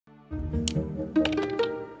All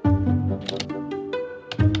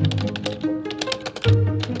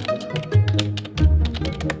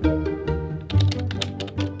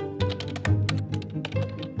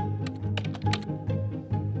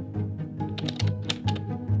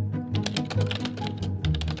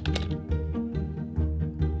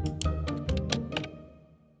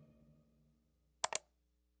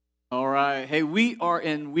right. Hey, we are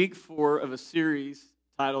in week 4 of a series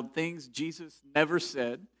titled Things Jesus Never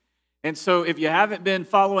Said. And so if you haven't been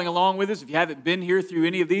following along with us, if you haven't been here through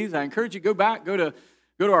any of these, I encourage you to go back, go to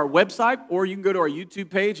our website, or you can go to our YouTube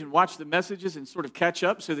page and watch the messages and sort of catch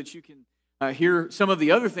up so that you can hear some of the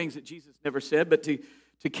other things that Jesus never said. But to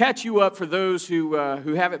catch you up for those who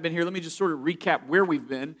haven't been here, let me just sort of recap where we've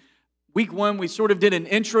been. Week 1, we sort of did an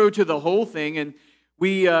intro to the whole thing, and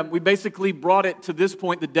we basically brought it to this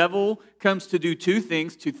point. The devil comes to do 2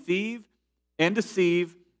 things, to thieve and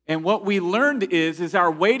deceive. And what we learned is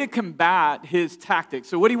our way to combat his tactics.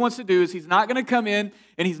 So what he wants to do is he's not going to come in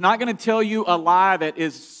and he's not going to tell you a lie that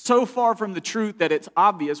is so far from the truth that it's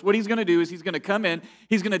obvious. What he's going to do is he's going to come in,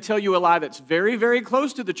 he's going to tell you a lie that's very, very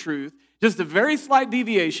close to the truth, just a very slight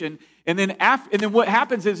deviation. And then what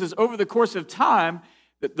happens is over the course of time,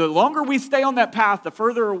 the longer we stay on that path, the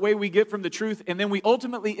further away we get from the truth, and then we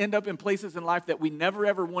ultimately end up in places in life that we never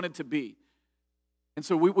ever wanted to be. And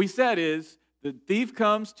so what we said is, the thief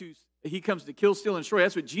comes to kill, steal, and destroy.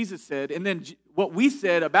 That's what Jesus said. And then what we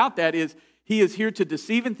said about that is, he is here to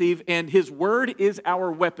deceive and thieve, and his word is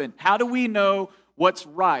our weapon. How do we know what's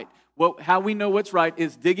right? Well, how we know what's right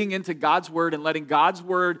is digging into God's word and letting God's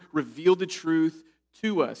word reveal the truth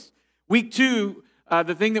to us. Week 2,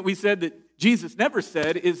 the thing that we said that Jesus never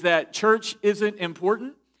said is that church isn't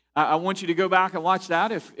important. I want you to go back and watch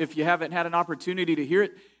that if you haven't had an opportunity to hear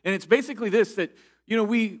it. And it's basically this, that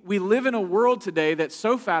we live in a world today that's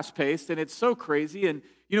so fast-paced and it's so crazy, and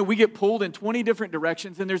we get pulled in 20 different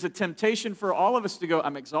directions, and there's a temptation for all of us to go,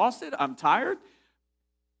 I'm exhausted, I'm tired.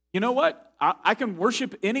 You know what? I can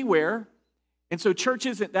worship anywhere, and so church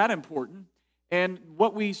isn't that important. And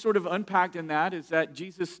what we sort of unpacked in that is that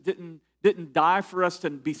Jesus didn't die for us to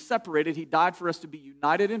be separated. He died for us to be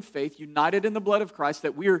united in faith, united in the blood of Christ,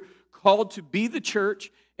 that we are called to be the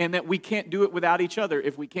church, and that we can't do it without each other.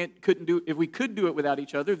 If we could do it without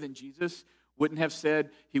each other, then Jesus wouldn't have said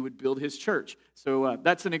he would build his church. So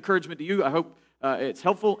that's an encouragement to you. I hope it's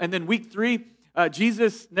helpful. And then week 3,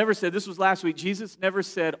 Jesus never said, this was last week, Jesus never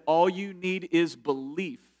said all you need is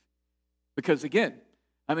belief. Because again,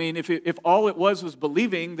 I mean, if all it was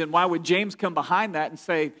believing, then why would James come behind that and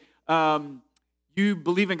say, you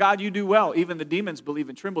believe in God, you do well. Even the demons believe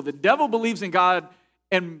and tremble. The devil believes in God,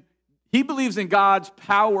 and he believes in God's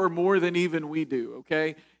power more than even we do,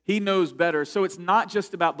 okay? He knows better. So it's not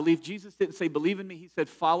just about belief. Jesus didn't say, believe in me. He said,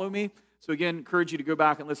 follow me. So again, encourage you to go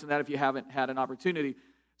back and listen to that if you haven't had an opportunity.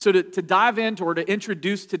 So to dive into or to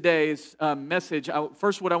introduce today's message,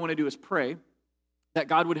 first what I want to do is pray that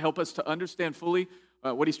God would help us to understand fully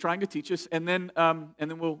what he's trying to teach us, and then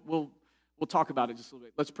we'll talk about it just a little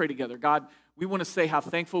bit. Let's pray together. God, we want to say how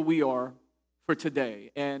thankful we are for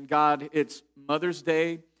today. And God, it's Mother's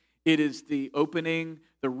Day. It is the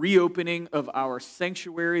reopening of our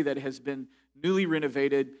sanctuary that has been newly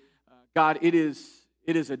renovated. God, it is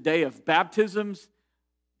a day of baptisms.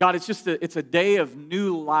 God, it's a day of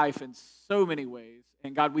new life in so many ways.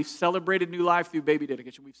 And God, we've celebrated new life through baby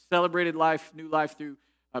dedication. We've celebrated new life through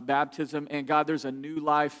baptism. And God, there's a new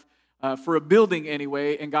life for a building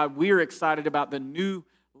anyway. And God, we are excited about the new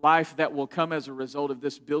life that will come as a result of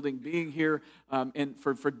this building being here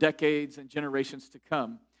for decades and generations to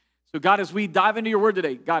come. So God, as we dive into your word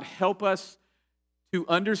today, God, help us to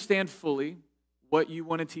understand fully what you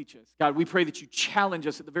want to teach us. God, we pray that you challenge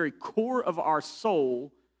us at the very core of our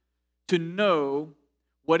soul to know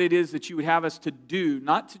what it is that you would have us to do,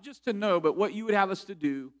 not just to know, but what you would have us to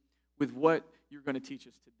do with what you're going to teach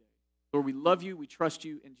us today. Lord, we love you. We trust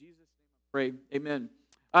you. In Jesus' name I pray. Amen.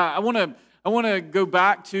 I want to go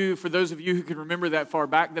back to, for those of you who can remember that far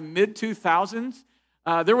back, the mid-2000s.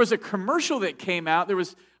 There was a commercial that came out. There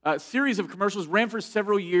was a series of commercials, ran for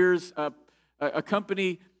several years. A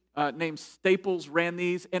company named Staples ran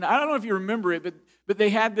these. And I don't know if you remember it, but they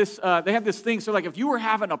had this thing. So like if you were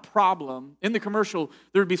having a problem, in the commercial,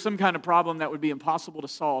 there would be some kind of problem that would be impossible to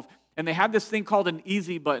solve. And they had this thing called an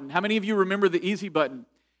easy button. How many of you remember the easy button?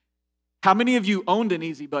 How many of you owned an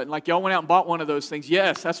easy button? Like y'all went out and bought one of those things.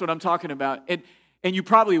 Yes, that's what I'm talking about. And you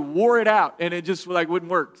probably wore it out, and it just like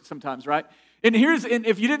wouldn't work sometimes, right? And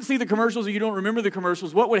if you didn't see the commercials or you don't remember the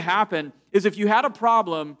commercials, what would happen is if you had a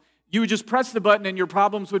problem, you would just press the button and your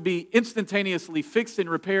problems would be instantaneously fixed and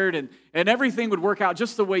repaired, and everything would work out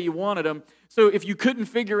just the way you wanted them. So if you couldn't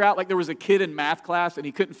figure out, like there was a kid in math class and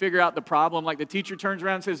he couldn't figure out the problem, like the teacher turns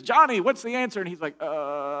around and says, Johnny, what's the answer? And he's like,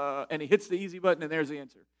 and he hits the easy button and there's the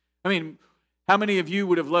answer. I mean, how many of you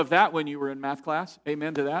would have loved that when you were in math class?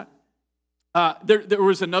 Amen to that. There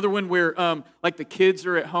was another one where like the kids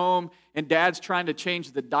are at home and dad's trying to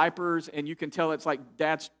change the diapers, and you can tell it's like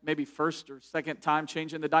dad's maybe first or second time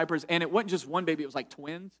changing the diapers, and it wasn't just one baby, it was like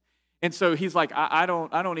twins. And so he's like, I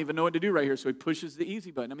don't even know what to do right here. So he pushes the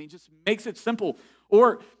easy button. I mean, just makes it simple.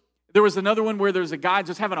 Or there was another one where there's a guy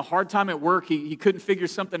just having a hard time at work. He couldn't figure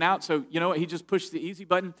something out, so you know what? He just pushed the easy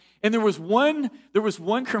button. And there was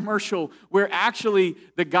one commercial where actually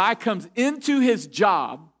the guy comes into his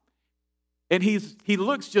job, and he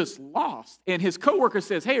looks just lost. And his coworker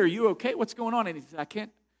says, hey, are you okay? What's going on? And he says, I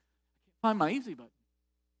can't find my easy button.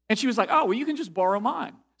 And she was like, oh, well, you can just borrow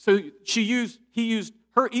mine. So he used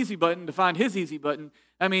her easy button to find his easy button.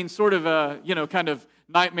 I mean, sort of a, kind of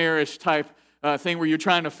nightmarish type thing where you're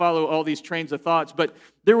trying to follow all these trains of thoughts. But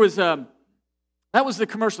there was, that was the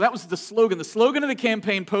commercial. That was the slogan. The slogan of the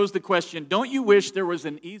campaign posed the question, don't you wish there was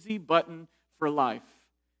an easy button for life?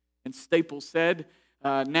 And Staples said,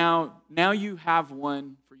 now you have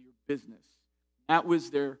one for your business. That was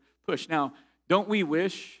their push. Now, don't we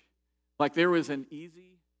wish like there was an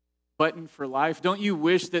easy button for life? Don't you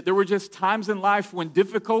wish that there were just times in life when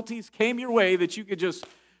difficulties came your way that you could just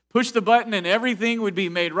push the button and everything would be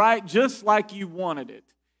made right just like you wanted it?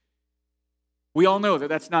 We all know that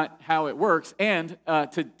that's not how it works. And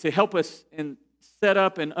to help us and set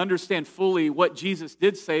up and understand fully what Jesus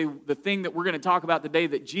did say, the thing that we're going to talk about today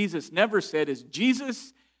that Jesus never said is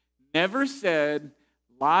Jesus never said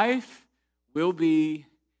life will be easy.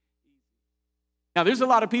 Now, there's a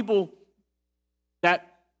lot of people that,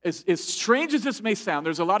 as strange as this may sound,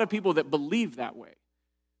 there's a lot of people that believe that way.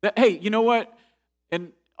 That, hey, you know what?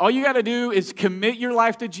 And all you got to do is commit your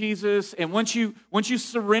life to Jesus, and once you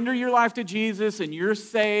surrender your life to Jesus and you're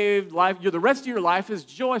saved, the rest of your life is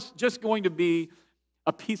just going to be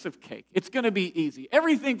a piece of cake. It's going to be easy.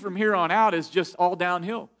 Everything from here on out is just all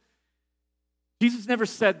downhill. Jesus never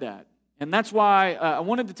said that, and that's why I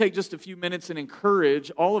wanted to take just a few minutes and encourage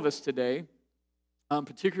all of us today,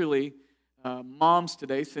 particularly moms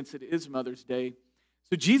today, since it is Mother's Day.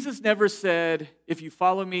 So Jesus never said, if you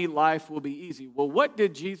follow me, life will be easy. Well, what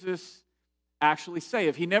did Jesus actually say?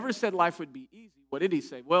 If he never said life would be easy, what did he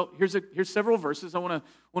say? Well, here's several verses. I want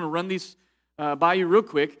to run these by you real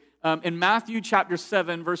quick. In Matthew chapter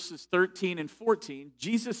 7, verses 13 and 14,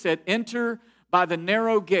 Jesus said, enter by the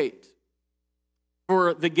narrow gate.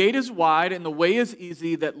 For the gate is wide and the way is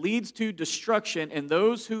easy that leads to destruction, and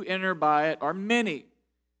those who enter by it are many.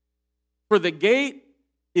 For the gate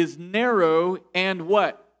is narrow and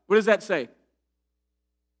what? What does that say?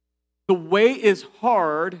 The way is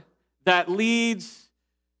hard that leads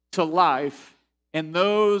to life, and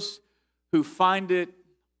those who find it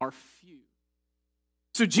are few.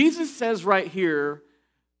 So Jesus says right here,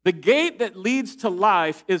 the gate that leads to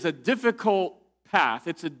life is a difficult path.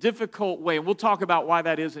 It's a difficult way, and we'll talk about why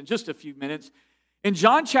that is in just a few minutes. In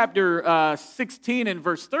John chapter 16 and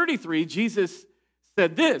verse 33, Jesus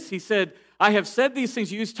said this. He said, I have said these things.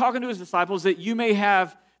 He was talking to his disciples that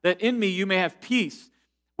in me you may have peace.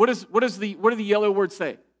 What do the yellow words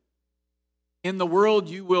say? In the world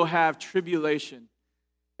you will have tribulation.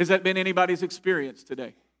 Has that been anybody's experience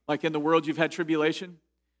today? Like in the world you've had tribulation?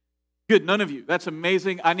 Good, none of you. That's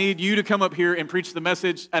amazing. I need you to come up here and preach the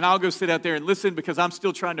message, and I'll go sit out there and listen because I'm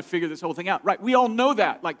still trying to figure this whole thing out. Right? We all know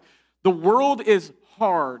that. Like the world is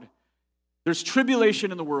hard. There's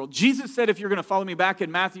tribulation in the world. Jesus said if you're going to follow me, back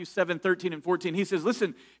in Matthew 7, 13 and 14, he says,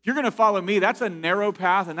 listen, if you're going to follow me, that's a narrow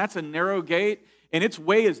path and that's a narrow gate, and its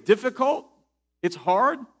way is difficult, it's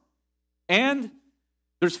hard, and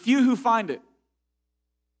there's few who find it.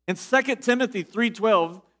 In 2 Timothy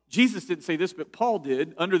 3:12, Jesus didn't say this, but Paul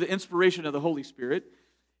did, under the inspiration of the Holy Spirit.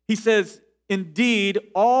 He says, indeed,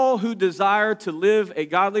 all who desire to live a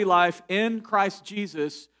godly life in Christ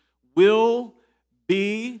Jesus will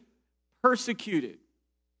be persecuted.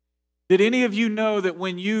 Did any of you know that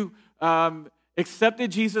when you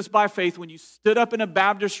accepted Jesus by faith, when you stood up in a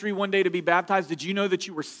baptistry one day to be baptized, did you know that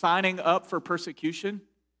you were signing up for persecution?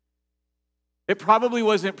 It probably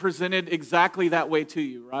wasn't presented exactly that way to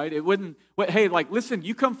you, right? It wouldn't, hey, like, listen,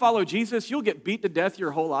 you come follow Jesus, you'll get beat to death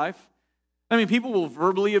your whole life. I mean, people will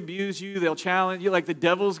verbally abuse you, they'll challenge you, like the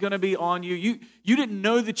devil's going to be on you. You didn't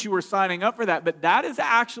know that you were signing up for that, but that is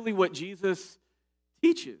actually what Jesus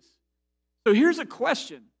teaches. So here's a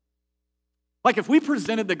question. Like if we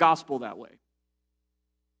presented the gospel that way.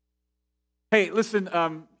 Hey, listen,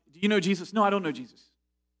 do you know Jesus? No, I don't know Jesus.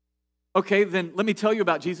 Okay, then let me tell you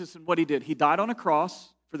about Jesus and what he did. He died on a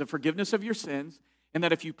cross for the forgiveness of your sins, and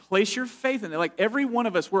that if you place your faith in it, like every one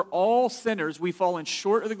of us, we're all sinners. We've fallen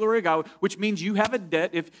short of the glory of God, which means you have a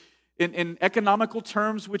debt. If in economical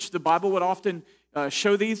terms, which the Bible would often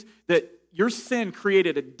show these, that your sin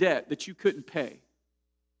created a debt that you couldn't pay.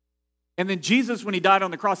 And then Jesus, when he died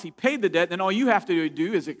on the cross, he paid the debt. Then all you have to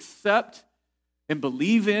do is accept and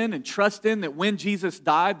believe in and trust in that when Jesus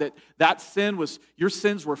died, your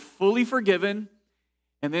sins were fully forgiven.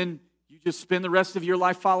 And then you just spend the rest of your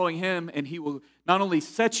life following him, and he will not only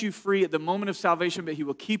set you free at the moment of salvation, but he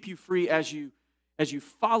will keep you free as you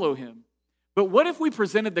follow him. But what if we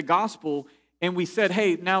presented the gospel and we said,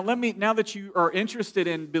 hey, now that you are interested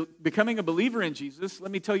in becoming a believer in Jesus,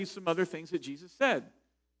 let me tell you some other things that Jesus said.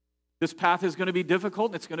 This path is going to be difficult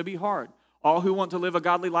and it's going to be hard. All who want to live a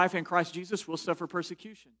godly life in Christ Jesus will suffer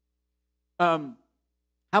persecution. How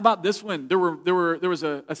about this one? There was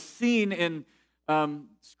a scene in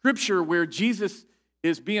Scripture where Jesus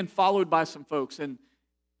is being followed by some folks. And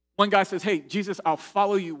one guy says, hey, Jesus, I'll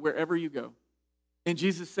follow you wherever you go. And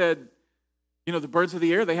Jesus said, you know, the birds of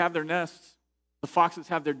the air, they have their nests. The foxes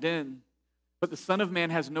have their den. But the Son of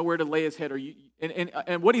Man has nowhere to lay his head.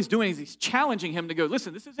 And what he's doing is he's challenging him to go,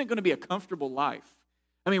 listen, this isn't going to be a comfortable life.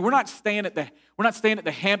 I mean, we're not staying at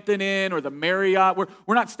the Hampton Inn or the Marriott.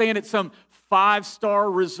 We're not staying at some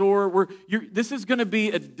 5-star resort. This is going to be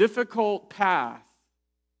a difficult path.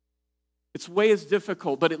 Its way is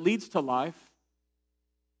difficult, but it leads to life.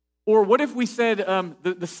 Or what if we said,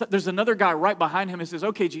 there's another guy right behind him and says,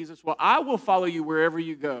 okay, Jesus, well, I will follow you wherever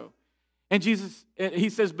you go. And Jesus, he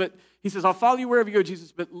says, I'll follow you wherever you go,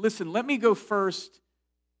 Jesus, but listen, let me go first.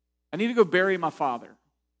 I need to go bury my father.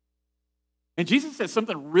 And Jesus says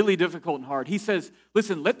something really difficult and hard. He says,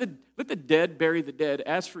 listen, let the dead bury the dead.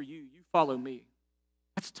 As for you, you follow me.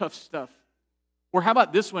 That's tough stuff. Or how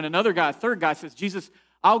about this one? A third guy says, Jesus,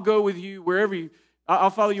 I'll go with you I'll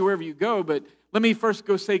follow you wherever you go, but let me first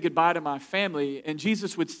go say goodbye to my family. And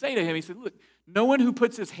Jesus would say to him, he said, look, no one who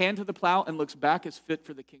puts his hand to the plow and looks back is fit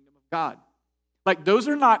for the kingdom of God. Like, those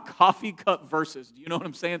are not coffee cup verses. Do you know what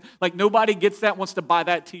I'm saying? Like, nobody gets that, wants to buy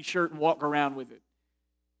that t-shirt and walk around with it.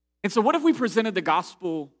 And so what if we presented the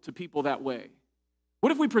gospel to people that way?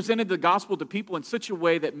 What if we presented the gospel to people in such a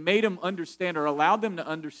way that made them understand or allowed them to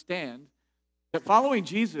understand that following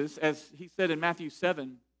Jesus, as he said in Matthew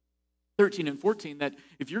 7:13 and 14, that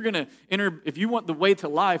if you want the way to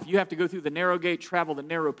life, you have to go through the narrow gate, travel the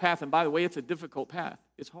narrow path. And by the way, it's a difficult path.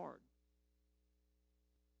 It's hard.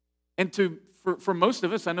 And for most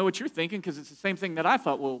of us, I know what you're thinking, because it's the same thing that I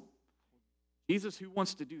thought. Well, Jesus, who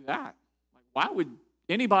wants to do that? Like, why would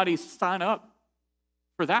anybody sign up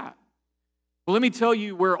for that? Well, let me tell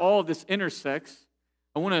you where all of this intersects.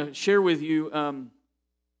 I want to share with you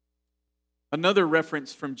another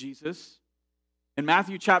reference from Jesus in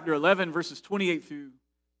Matthew chapter 11, verses 28 through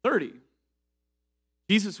 30.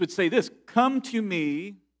 Jesus would say this, come to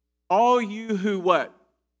me, all you who what?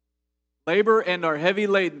 Labor and are heavy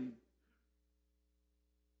laden.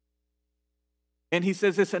 And he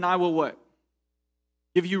says this, and I will what?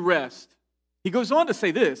 Give you rest. He goes on to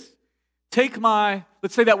say this,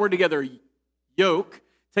 let's say that word together, yoke.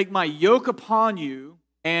 Take my yoke upon you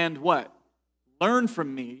and what? Learn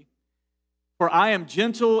from me, for I am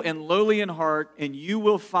gentle and lowly in heart, and you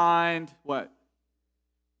will find what?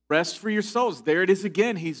 Rest for your souls. There it is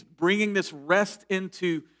again. He's bringing this rest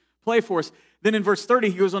into play for us. Then in verse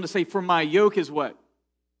 30, he goes on to say, for my yoke is what?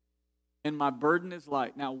 And my burden is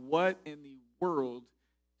light. Now, what in the world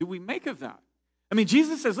do we make of that? I mean,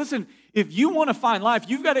 Jesus says, listen, if you want to find life,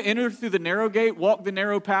 you've got to enter through the narrow gate, walk the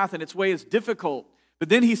narrow path, and its way is difficult. But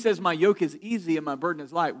then he says, my yoke is easy and my burden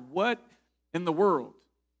is light. What in the world?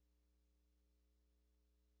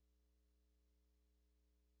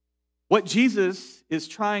 What Jesus is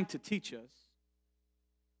trying to teach us,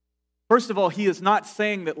 first of all, he is not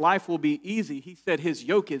saying that life will be easy. He said his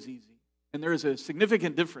yoke is easy. And there is a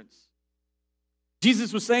significant difference.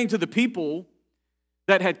 Jesus was saying to the people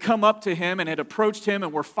that had come up to him and had approached him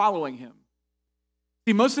and were following him.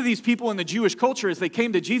 See, most of these people in the Jewish culture, as they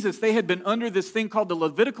came to Jesus, they had been under this thing called the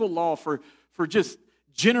Levitical law for just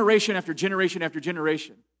generation after generation after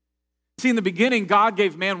generation. See, in the beginning, God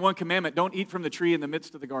gave man one commandment, don't eat from the tree in the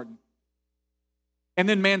midst of the garden. And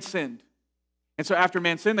then man sinned. And so after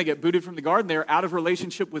man sinned, they get booted from the garden. They're out of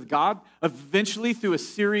relationship with God. Eventually, through a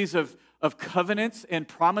series of covenants and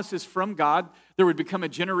promises from God, there would become a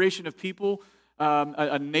generation of people,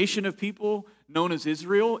 a nation of people known as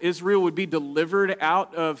Israel. Israel would be delivered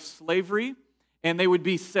out of slavery, and they would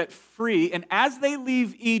be set free. And as they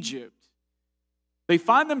leave Egypt, They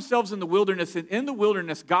find themselves in the wilderness, and in the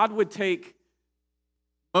wilderness, God would take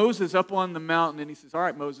Moses up on the mountain, and he says, all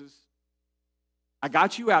right, Moses, I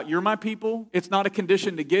got you out. You're my people. It's not a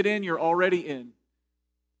condition to get in. You're already in.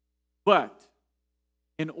 But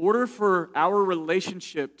in order for our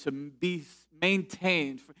relationship to be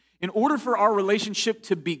maintained, in order for our relationship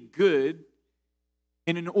to be good,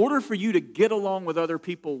 and in order for you to get along with other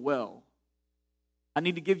people well, I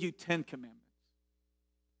need to give you 10 commandments.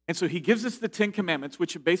 And so he gives us the 10 commandments,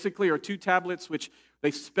 which basically are 2 tablets, which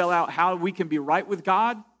they spell out how we can be right with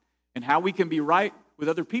God and how we can be right with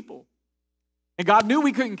other people. And God knew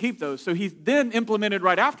we couldn't keep those. So he then implemented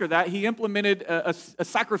right after that, he implemented a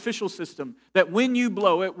sacrificial system that when you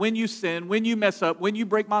blow it, when you sin, when you mess up, when you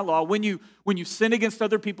break my law, when you sin against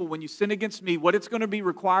other people, when you sin against me, what it's going to be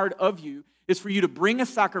required of you is for you to bring a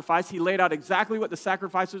sacrifice. He laid out exactly what the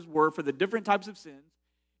sacrifices were for the different types of sins.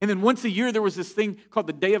 And then once a year, there was this thing called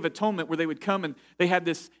the Day of Atonement where they would come and they had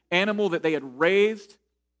this animal that they had raised.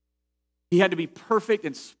 He had to be perfect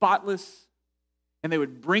and spotless. And they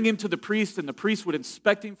would bring him to the priest, and the priest would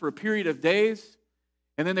inspect him for a period of days.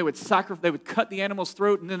 And then they would cut the animal's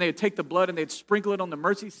throat, and then they would take the blood and they'd sprinkle it on the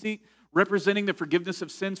mercy seat, representing the forgiveness of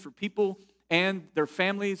sins for people and their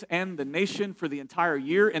families and the nation for the entire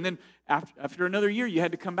year. And then after another year, you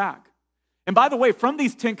had to come back. And by the way, from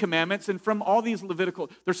these 10 commandments and from all these Levitical,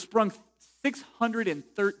 there sprung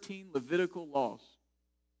 613 Levitical laws.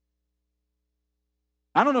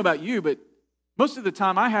 I don't know about you, but most of the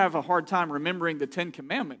time I have a hard time remembering the 10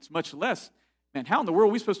 commandments, much less, man, how in the world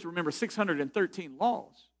are we supposed to remember 613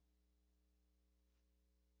 laws?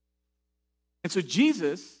 And so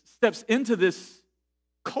Jesus steps into this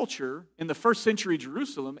culture in the first century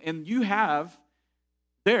Jerusalem, and you have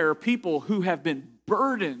there people who have been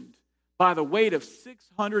burdened by the weight of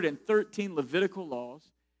 613 Levitical laws,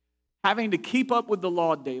 having to keep up with the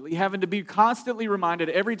law daily, having to be constantly reminded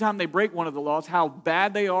every time they break one of the laws how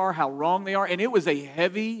bad they are, how wrong they are, and it was a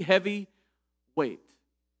heavy, heavy weight.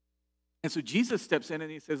 And so Jesus steps in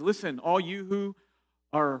and he says, listen, all you who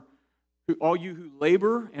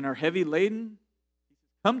labor and are heavy laden,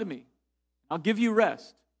 come to me. I'll give you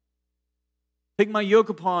rest. Take my yoke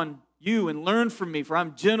upon you and learn from me, for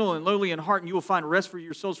I'm gentle and lowly in heart, and you will find rest for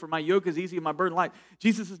your souls, for my yoke is easy and my burden light.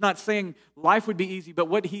 Jesus is not saying life would be easy, but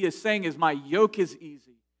what he is saying is my yoke is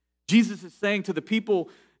easy. Jesus is saying to the people,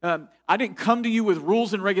 I didn't come to you with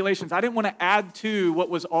rules and regulations. I didn't want to add to what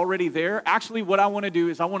was already there. Actually, what I want to do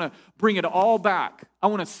is I want to bring it all back. I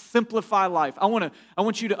want to simplify life. I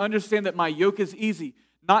want you to understand that my yoke is easy.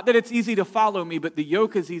 Not that it's easy to follow me, but the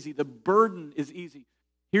yoke is easy. The burden is easy.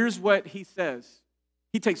 Here's what he says.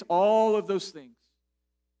 He takes all of those things.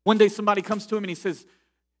 One day somebody comes to him and he says,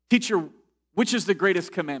 teacher, which is the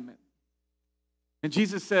greatest commandment? And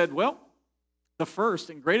Jesus said, well, the first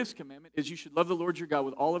and greatest commandment is you should love the Lord your God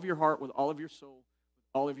with all of your heart, with all of your soul, with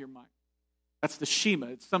all of your mind. That's the Shema.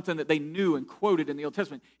 It's something that they knew and quoted in the Old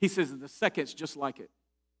Testament. He says the second is just like it.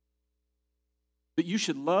 That you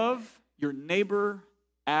should love your neighbor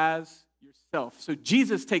as yourself. So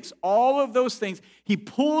Jesus takes all of those things, he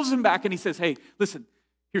pulls them back and he says, hey, listen,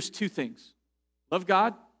 here's 2 things. Love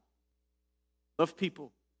God, love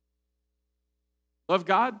people. Love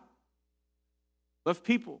God, love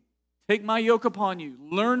people. Take my yoke upon you.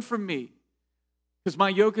 Learn from me. Because my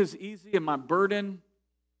yoke is easy and my burden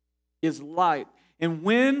is light. And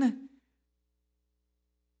when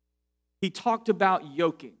he talked about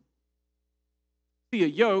yoking, see, a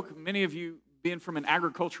yoke, many of you being from an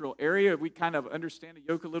agricultural area, we kind of understand a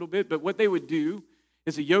yoke a little bit, but what they would do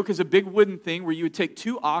is a yoke is a big wooden thing where you would take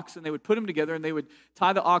 2 ox and they would put them together and they would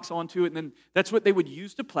tie the ox onto it, and then that's what they would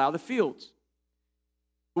use to plow the fields.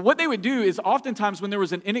 But what they would do is oftentimes when there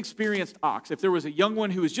was an inexperienced ox, if there was a young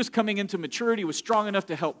one who was just coming into maturity, was strong enough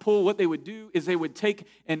to help pull, what they would do is they would take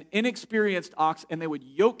an inexperienced ox and they would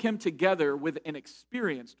yoke him together with an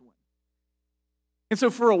experienced one. And so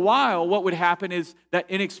for a while, what would happen is that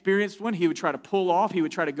inexperienced one, he would try to pull off, he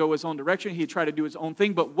would try to go his own direction, he'd try to do his own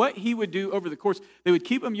thing, but what he would do over the course, they would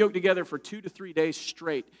keep him yoked together for 2 to 3 days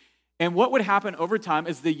straight. And what would happen over time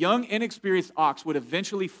is the young, inexperienced ox would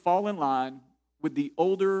eventually fall in line with the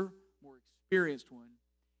older, more experienced one.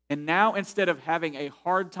 And now, instead of having a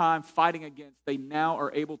hard time fighting against, they now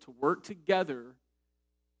are able to work together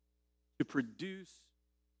to produce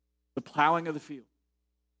the plowing of the field.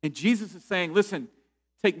 And Jesus is saying, listen,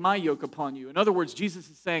 take my yoke upon you. In other words, Jesus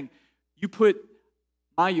is saying, you put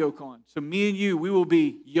my yoke on. So me and you, we will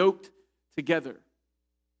be yoked together.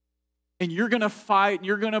 And you're going to fight, and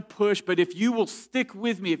you're going to push, but if you will stick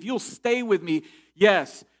with me, if you'll stay with me,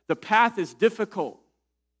 yes, the path is difficult,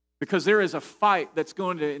 because there is a fight that's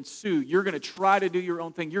going to ensue. You're going to try to do your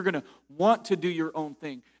own thing. You're going to want to do your own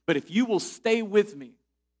thing. But if you will stay with me,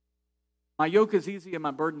 my yoke is easy and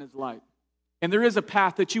my burden is light. And there is a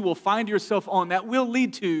path that you will find yourself on that will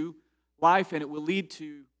lead to life and it will lead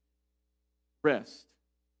to rest.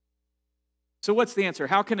 So what's the answer?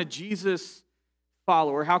 How can a Jesus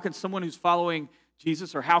follower, how can someone who's following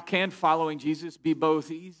Jesus, or how can following Jesus be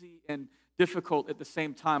both easy and difficult at the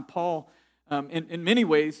same time? Paul, in many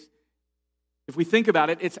ways, if we think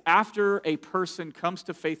about it, it's after a person comes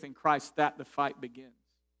to faith in Christ that the fight begins.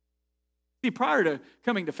 See, prior to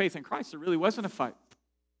coming to faith in Christ, there really wasn't a fight.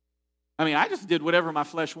 I mean, I just did whatever my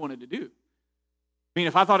flesh wanted to do. I mean,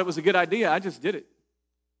 if I thought it was a good idea, I just did it.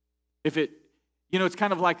 If it, it's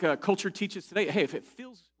kind of like culture teaches today. Hey, if it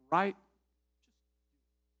feels right.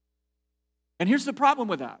 And here's the problem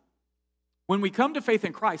with that. When we come to faith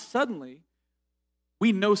in Christ, suddenly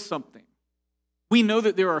we know something. We know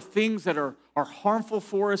that there are things that are harmful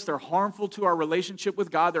for us. They're harmful to our relationship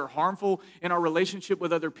with God. They're harmful in our relationship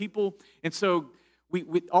with other people. And so we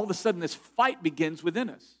all of a sudden this fight begins within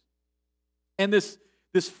us. And this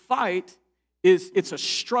fight it's a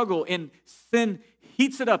struggle, and sin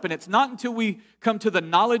heats it up. And it's not until we come to the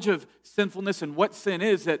knowledge of sinfulness and what sin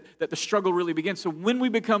is that the struggle really begins. So when we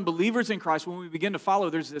become believers in Christ, when we begin to follow,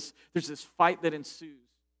 there's this fight that ensues.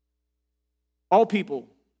 All people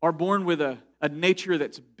are born with a nature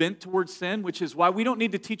that's bent towards sin, which is why we don't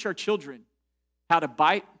need to teach our children how to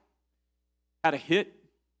bite, how to hit,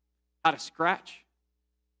 how to scratch.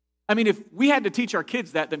 I mean, if we had to teach our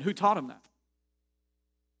kids that, then who taught them that?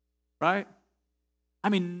 Right? I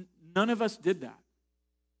mean, none of us did that.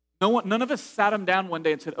 None of us sat them down one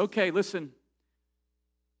day and said, okay, listen.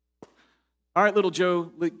 All right, little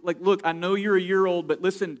Joe, look, I know you're a year old, but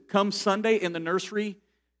listen, come Sunday in the nursery,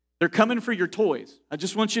 they're coming for your toys. I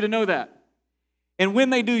just want you to know that. And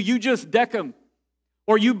when they do, you just deck them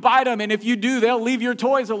or you bite them, and if you do, they'll leave your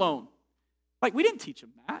toys alone. Like, we didn't teach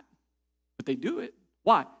them that, but they do it.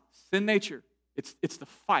 Why? Sin nature. It's the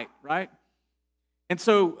fight, right? And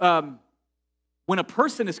so when a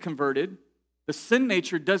person is converted, the sin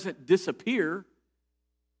nature doesn't disappear.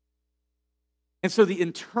 And so the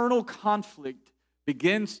internal conflict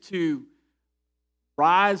begins to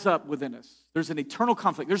rise up within us. There's an eternal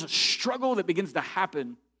conflict. There's a struggle that begins to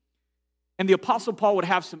happen. And the Apostle Paul would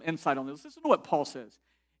have some insight on this. Listen to what Paul says.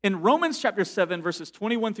 In Romans chapter 7, verses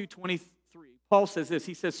 21 through 23, Paul says this.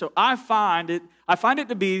 He says, so I find it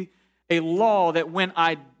to be a law that when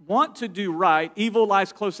I want to do right, evil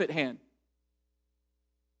lies close at hand.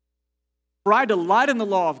 For I delight in the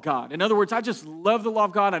law of God. In other words, I just love the law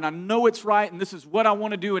of God, and I know it's right, and this is what I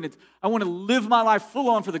want to do, and I want to live my life full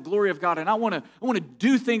on for the glory of God, and I want to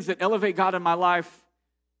do things that elevate God in my life.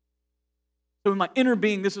 So in my inner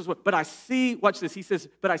being, this is what, but I see, watch this, he says,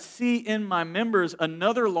 but I see in my members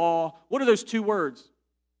another law. What are those two words?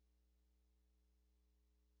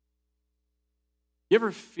 You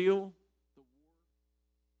ever feel the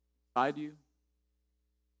war inside you?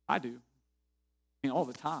 I do. I mean, all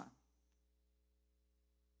the time.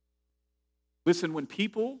 Listen, when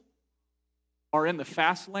people are in the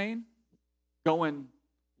fast lane going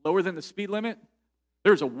lower than the speed limit,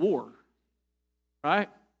 there's a war, right?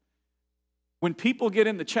 When people get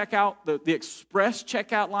in the checkout, the express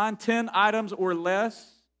checkout line, 10 items or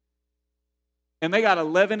less, and they got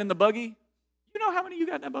 11 in the buggy, you know how many you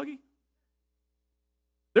got in that buggy?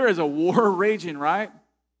 There is a war raging, right?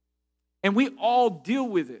 And we all deal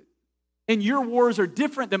with it. And your wars are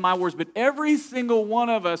different than my wars, but every single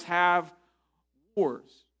one of us have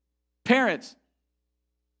wars. Parents,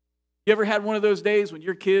 you ever had one of those days when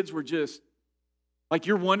your kids were just, like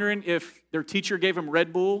you're wondering if their teacher gave them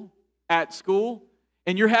Red Bull at school,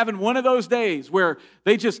 and you're having one of those days where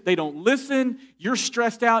they don't listen, you're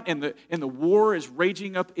stressed out, and the war is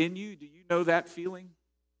raging up in you? Do you know that feeling?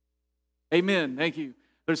 Amen. Thank you.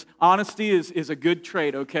 Honesty is a good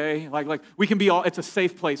trait, okay? Like we can be it's a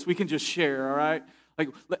safe place. We can just share, all right? Like,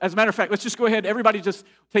 as a matter of fact, let's just go ahead. Everybody just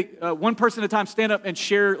take one person at a time, stand up and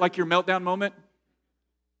share like your meltdown moment.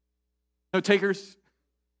 No takers?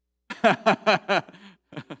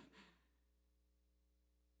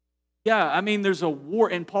 Yeah, I mean, there's a war.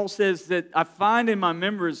 And Paul says that I find in my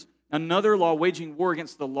members another law waging war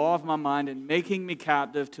against the law of my mind and making me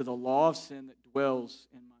captive to the law of sin that dwells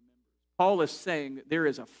in my members. Paul is saying that there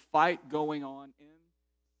is a fight going on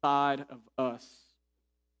inside of us.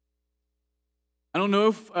 I don't know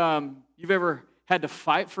if you've ever had to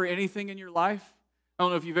fight for anything in your life. I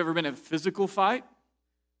don't know if you've ever been in a physical fight,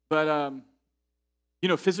 but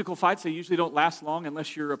physical fights, they usually don't last long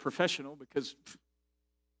unless you're a professional, because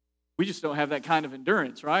we just don't have that kind of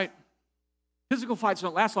endurance, right? Physical fights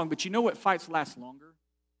don't last long, but you know what fights last longer?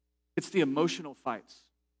 It's the emotional fights.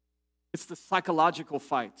 It's the psychological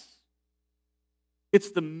fights.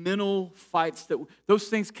 It's the mental fights. Those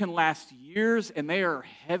things can last years, and they are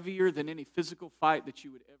heavier than any physical fight that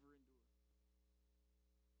you would ever endure.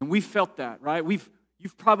 And we felt that, right?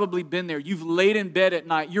 You've probably been there. You've laid in bed at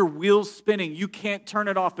night, your wheels spinning. You can't turn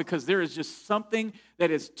it off because there is just something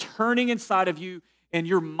that is turning inside of you, and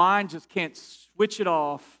your mind just can't switch it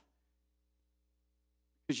off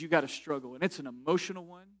because you got to struggle. And it's an emotional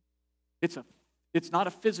one. It's not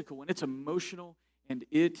a physical one. It's emotional, and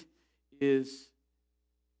it is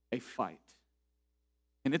a fight.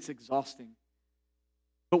 And it's exhausting.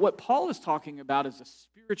 But what Paul is talking about is a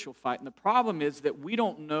spiritual fight. And the problem is that we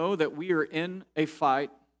don't know that we are in a fight.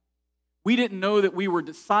 We didn't know that we were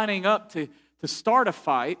signing up to start a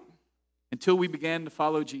fight until we began to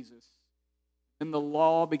follow Jesus. And the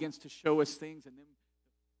law begins to show us things, and then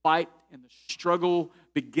the fight and the struggle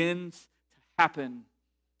begins to happen.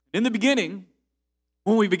 In the beginning,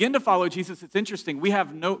 when we begin to follow Jesus, it's interesting. We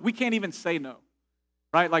can't even say no.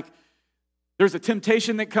 Right? Like, there's a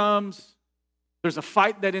temptation that comes. There's a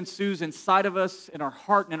fight that ensues inside of us, in our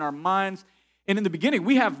heart and in our minds. And in the beginning,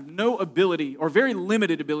 we have no ability, or very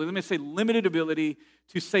limited ability, let me say limited ability,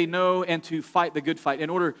 to say no and to fight the good fight. In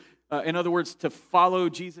other words, to follow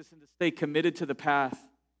Jesus and to stay committed to the path.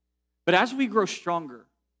 But as we grow stronger,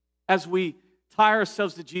 as we tie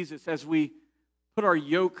ourselves to Jesus, as we put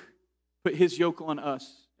his yoke on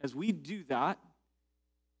us, as we do that,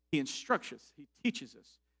 he instructs us. He teaches us.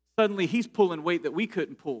 Suddenly, he's pulling weight that we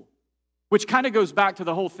couldn't pull, which kind of goes back to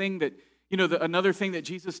the whole thing that, another thing that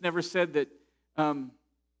Jesus never said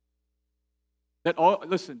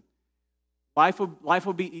listen, life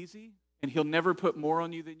will be easy, and he'll never put more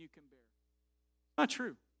on you than you can bear. Not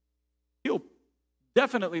true. He'll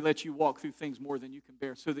definitely let you walk through things more than you can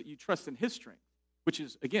bear so that you trust in his strength, which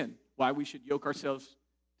is, again, why we should yoke ourselves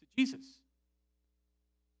to Jesus.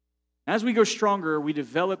 As we go stronger, we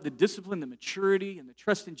develop the discipline, the maturity, and the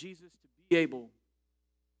trust in Jesus to be able to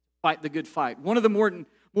fight the good fight. One of the more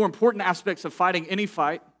important aspects of fighting any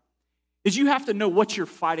fight is you have to know what you're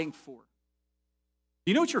fighting for.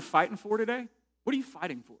 Do you know what you're fighting for today? What are you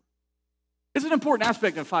fighting for? It's an important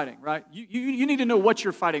aspect of fighting, right? You need to know what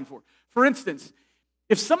you're fighting for. For instance,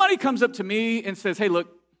 if somebody comes up to me and says, hey, look,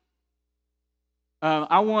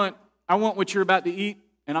 I want what you're about to eat,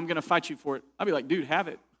 and I'm going to fight you for it, I'll be like, dude, have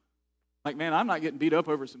it. Like, man, I'm not getting beat up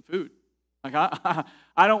over some food. Like,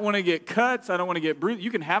 I don't want to get cuts. I don't want to get bruised.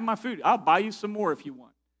 You can have my food. I'll buy you some more if you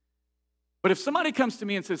want. But if somebody comes to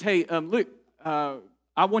me and says, hey, look, I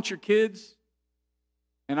want your kids,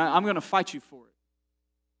 and I'm going to fight you for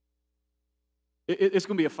it. It's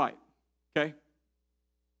going to be a fight, okay?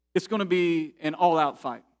 It's going to be an all-out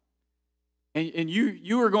fight. And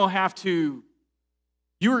you are going to have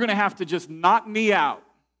to just knock me out.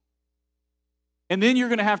 And then you're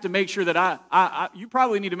going to have to make sure that you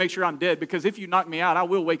probably need to make sure I'm dead, because if you knock me out, I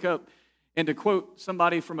will wake up. And to quote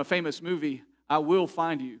somebody from a famous movie, I will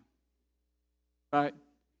find you. Right?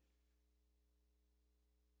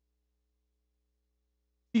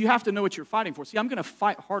 You have to know what you're fighting for. See, I'm going to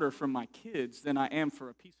fight harder for my kids than I am for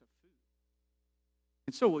a piece of food.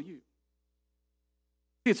 And so will you.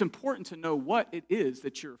 See, it's important to know what it is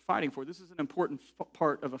that you're fighting for. This is an important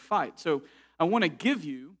part of a fight. So I want to give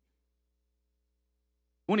you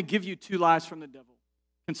two lies from the devil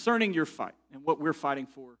concerning your fight and what we're fighting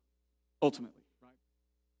for ultimately. Right?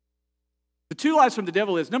 The two lies from the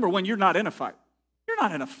devil is, number one, you're not in a fight. You're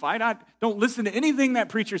not in a fight. Don't listen to anything that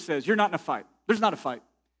preacher says. You're not in a fight. There's not a fight.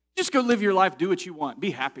 Just go live your life, do what you want,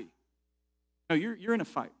 be happy. No, you're in a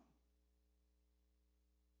fight.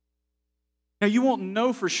 Now, you won't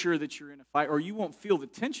know for sure that you're in a fight, or you won't feel the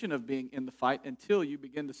tension of being in the fight until you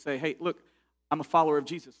begin to say, hey, look, I'm a follower of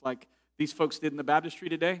Jesus, like these folks did in the baptistry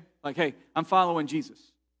today. Like, hey, I'm following Jesus.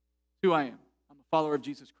 That's who I am. I'm a follower of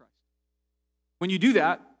Jesus Christ. When you do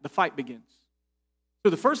that, the fight begins. So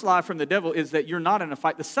the first lie from the devil is that you're not in a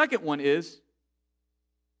fight. The second one is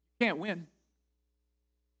you can't win.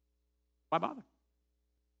 Why bother?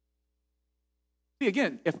 See,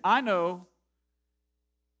 again, if I know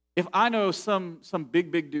some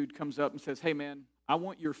big dude comes up and says, hey, man, I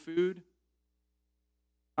want your food.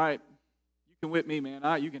 All right, you can whip me,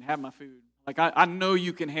 man. You can have my food. Like, I know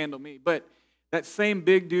you can handle me. But that same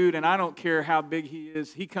big dude, and I don't care how big he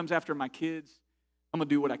is, he comes after my kids, I'm going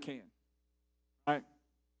to do what I can. All right?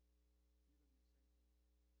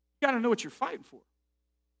 You got to know what you're fighting for.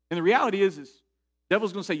 And the reality is the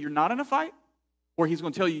devil's going to say you're not in a fight, or he's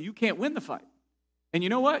going to tell you you can't win the fight. And you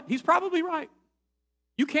know what? He's probably right.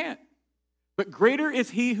 You can't. But greater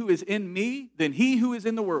is he who is in me than he who is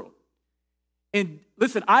in the world. And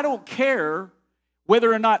listen, I don't care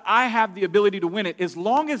whether or not I have the ability to win it. As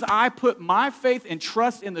long as I put my faith and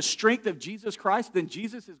trust in the strength of Jesus Christ, then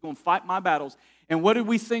Jesus is going to fight my battles. And what did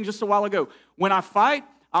we sing just a while ago? When I fight,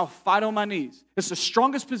 I'll fight on my knees. It's the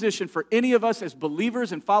strongest position for any of us as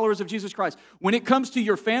believers and followers of Jesus Christ. When it comes to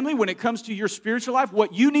your family, when it comes to your spiritual life,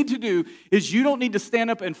 what you need to do is you don't need to stand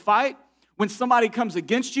up and fight. When somebody comes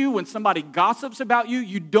against you, when somebody gossips about you,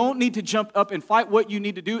 you don't need to jump up and fight. What you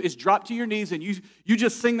need to do is drop to your knees and you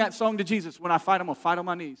just sing that song to Jesus. When I fight, I'm going to fight on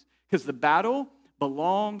my knees. Because the battle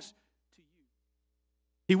belongs to you.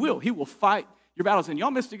 He will. He will fight your battles. And y'all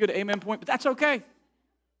missed a good amen point, but that's okay.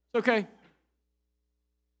 It's okay.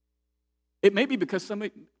 It may be because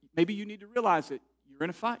maybe you need to realize that you're in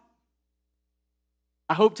a fight.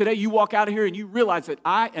 I hope today you walk out of here and you realize that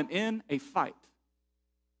I am in a fight.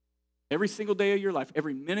 Every single day of your life,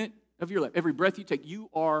 every minute of your life, every breath you take, you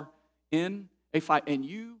are in a fight. And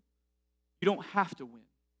you don't have to win.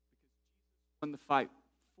 Because won the fight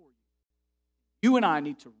for you. You and I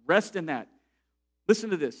need to rest in that. Listen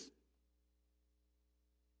to this.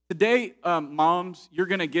 Today, moms, you're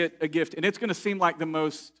going to get a gift. And it's going to seem like the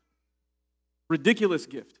most ridiculous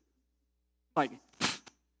gift. Like,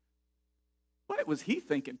 what was he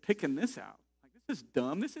thinking picking this out? Like, this is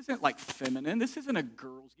dumb. This isn't like feminine. This isn't a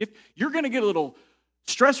girl's gift. You're going to get a little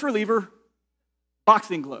stress reliever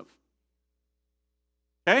boxing glove.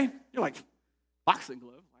 Okay? You're like, boxing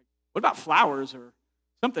glove? Like, what about flowers or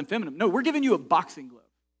something feminine? No, we're giving you a boxing glove.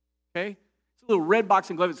 Okay? It's a little red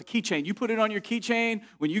boxing glove. It's a keychain. You put it on your keychain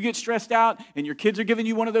when you get stressed out and your kids are giving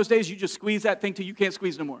you one of those days, you just squeeze that thing till you can't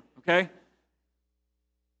squeeze no more. Okay?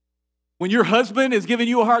 When your husband is giving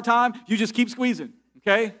you a hard time, you just keep squeezing,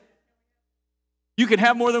 okay? You can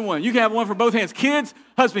have more than one. You can have one for both hands. Kids,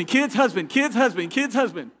 husband, kids, husband, kids, husband, kids,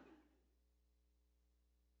 husband.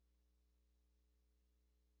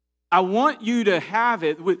 I want you to have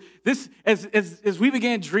it. This, as we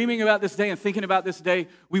began dreaming about this day and thinking about this day,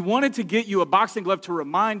 we wanted to get you a boxing glove to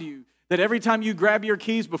remind you that every time you grab your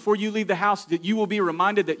keys before you leave the house, that you will be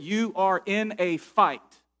reminded that you are in a fight.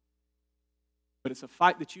 But it's a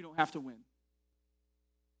fight that you don't have to win.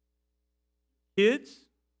 Kids,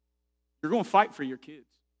 you're going to fight for your kids.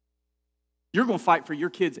 You're going to fight for your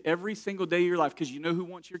kids every single day of your life because you know who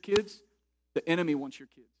wants your kids? The enemy wants your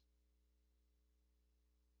kids.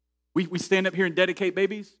 We stand up here and dedicate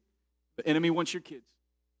babies. The enemy wants your kids.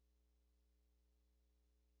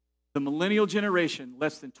 The millennial generation,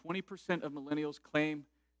 less than 20% of millennials claim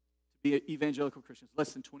to be evangelical Christians.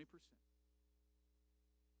 Less than 20%.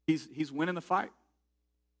 He's winning the fight.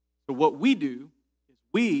 So what we do is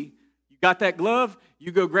you got that glove,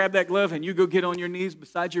 you go grab that glove and you go get on your knees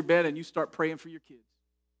beside your bed and you start praying for your kids.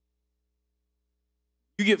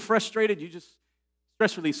 You get frustrated, you just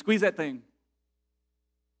stress release, squeeze that thing.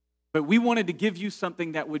 But we wanted to give you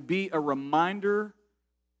something that would be a reminder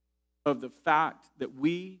of the fact that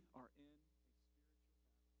we are in.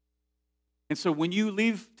 And so when you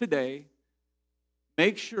leave today,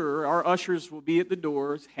 make sure our ushers will be at the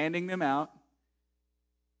doors, handing them out.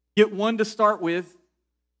 Get one to start with.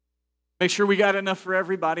 Make sure we got enough for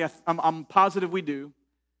everybody. I'm positive we do.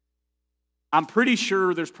 I'm pretty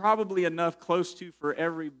sure there's probably enough close to for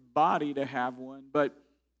everybody to have one. But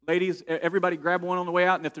ladies, everybody grab one on the way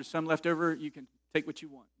out, and if there's some left over, you can take what you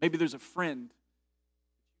want. Maybe there's a friend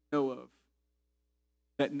you know of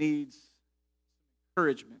that needs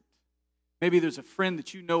encouragement. Maybe there's a friend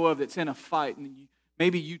that you know of that's in a fight, and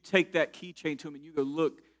maybe you take that keychain to him and you go,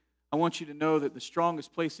 look, I want you to know that the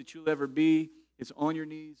strongest place that you'll ever be is on your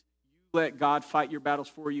knees. You let God fight your battles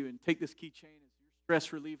for you and take this keychain as your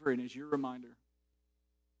stress reliever and as your reminder.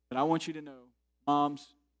 But I want you to know,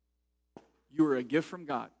 moms, you are a gift from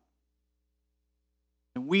God.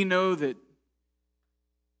 And we know that,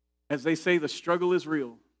 as they say, the struggle is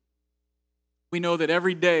real. We know that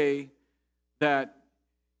every day that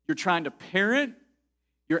you're trying to parent,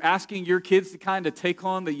 you're asking your kids to kind of take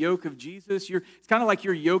on the yoke of Jesus. It's kind of like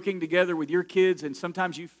you're yoking together with your kids, and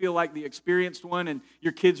sometimes you feel like the experienced one, and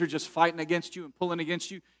your kids are just fighting against you and pulling against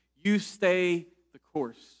you. You stay the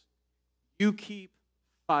course. You keep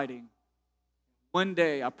fighting. One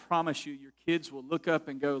day, I promise you, your kids will look up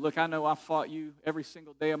and go, look, I know I fought you every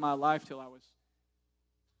single day of my life till I was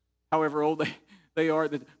however old they are,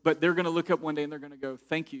 but they're going to look up one day and they're going to go,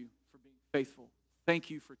 thank you for being faithful. Thank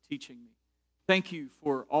you for teaching me. Thank you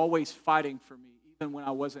for always fighting for me, even when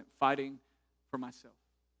I wasn't fighting for myself.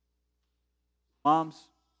 Moms,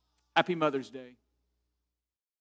 happy Mother's Day.